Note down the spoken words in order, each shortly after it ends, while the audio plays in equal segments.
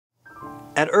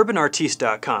At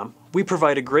UrbanArtiste.com, we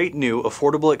provide a great new,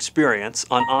 affordable experience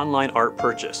on online art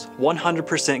purchase,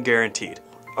 100% guaranteed.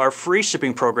 Our free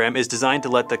shipping program is designed to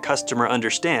let the customer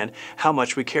understand how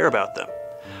much we care about them.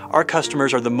 Our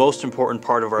customers are the most important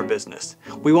part of our business.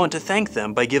 We want to thank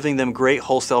them by giving them great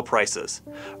wholesale prices.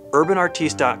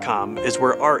 UrbanArtiste.com is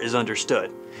where art is understood.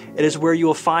 It is where you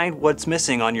will find what's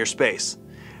missing on your space.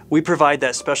 We provide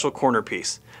that special corner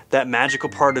piece, that magical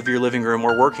part of your living room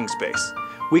or working space.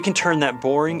 We can turn that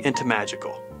boring into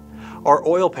magical. Our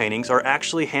oil paintings are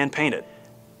actually hand-painted.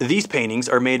 These paintings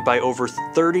are made by over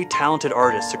 30 talented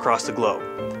artists across the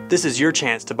globe. This is your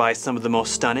chance to buy some of the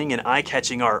most stunning and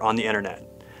eye-catching art on the internet.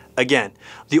 Again,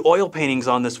 the oil paintings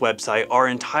on this website are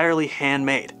entirely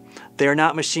handmade. They are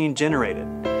not machine-generated.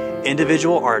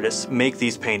 Individual artists make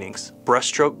these paintings,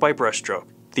 brushstroke by brushstroke.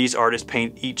 These artists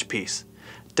paint each piece.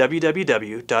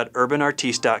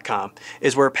 www.urbanartiste.com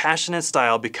is where passion and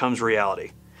style becomes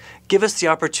reality. Give us the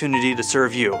opportunity to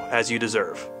serve you as you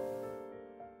deserve.